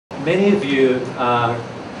many of you are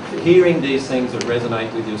hearing these things that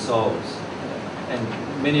resonate with your souls,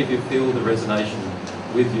 and many of you feel the resonation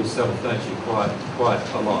with yourself, don't you, quite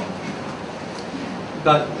a lot.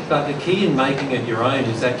 But the key in making it your own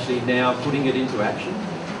is actually now putting it into action,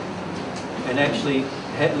 and actually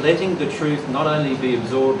letting the truth not only be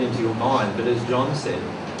absorbed into your mind, but as John said,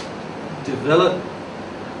 develop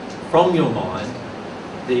from your mind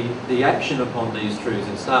the action upon these truths,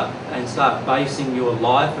 and start basing your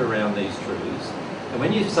life around these truths. And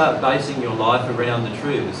when you start basing your life around the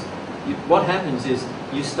truths, what happens is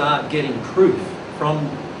you start getting proof from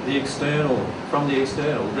the external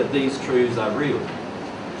that these truths are real.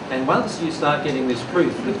 And once you start getting this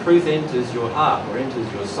proof, the proof enters your heart or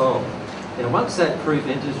enters your soul. And once that proof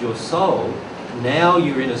enters your soul, now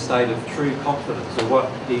you're in a state of true confidence, or what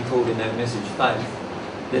he called in that message faith,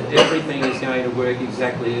 that everything is going to work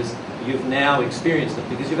exactly as you've now experienced it,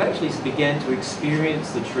 because you've actually began to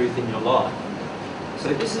experience the truth in your life.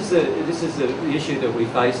 So this is the issue that we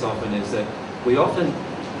face often, is that we often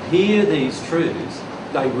hear these truths,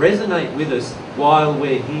 they resonate with us while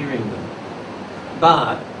we're hearing them,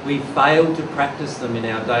 but we fail to practice them in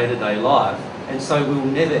our day-to-day life, and so we'll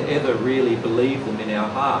never ever really believe them in our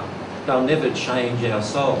heart. They'll never change our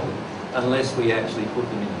soul unless we actually put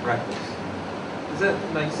them into practice. Does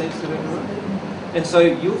that make sense to everyone? And so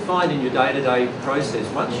you'll find in your day-to-day process,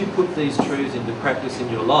 once you put these truths into practice in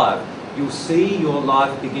your life, you'll see your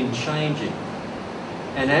life begin changing.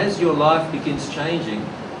 And as your life begins changing,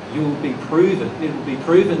 it will be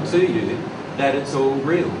proven to you that it's all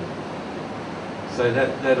real. So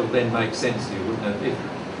that'll then make sense to you, wouldn't it?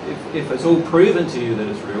 If it's all proven to you that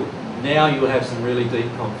it's real, now you'll have some really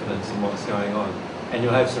deep confidence in what's going on. And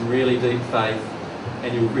you'll have some really deep faith,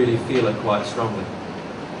 and you'll really feel it quite strongly.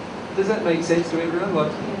 Does that make sense to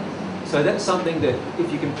everyone? So that's something that,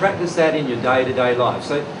 if you can practice that in your day-to-day life.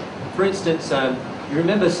 So, for instance, you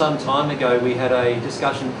remember some time ago we had a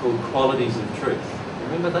discussion called Qualities of Truth.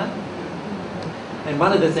 Remember that? And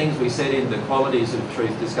one of the things we said in the Qualities of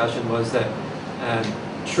Truth discussion was that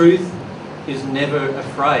truth is never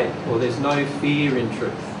afraid, or there's no fear in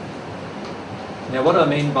truth. Now what I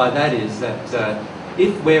mean by that is that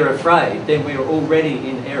if we're afraid, then we're already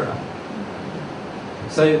in error.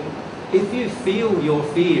 So if you feel your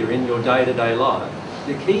fear in your day-to-day life,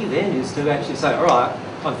 the key then is to actually say, all right,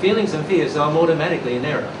 I'm feeling some fear, so I'm automatically in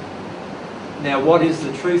error. Now what is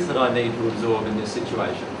the truth that I need to absorb in this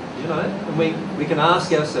situation? You know, and we can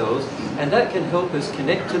ask ourselves, and that can help us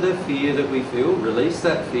connect to the fear that we feel, release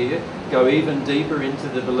that fear, go even deeper into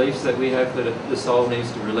the beliefs that we have that the soul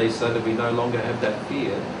needs to release so that we no longer have that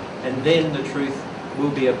fear. And then the truth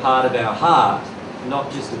will be a part of our heart,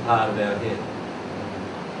 not just a part of our head.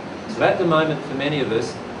 So at the moment, for many of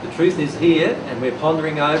us, the truth is here, and we're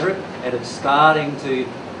pondering over it, and it's starting to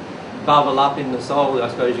bubble up in the soul, I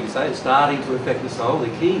suppose you could say. It's starting to affect the soul.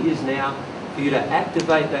 The key is now for you to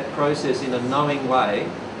activate that process in a knowing way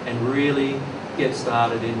and really get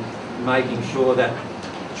started in making sure that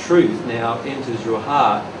truth now enters your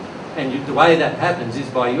heart. And the way that happens is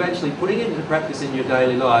by you actually putting it into practice in your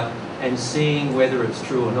daily life and seeing whether it's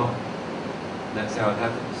true or not. That's how it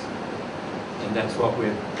happens. And that's what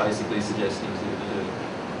we're basically suggesting to you.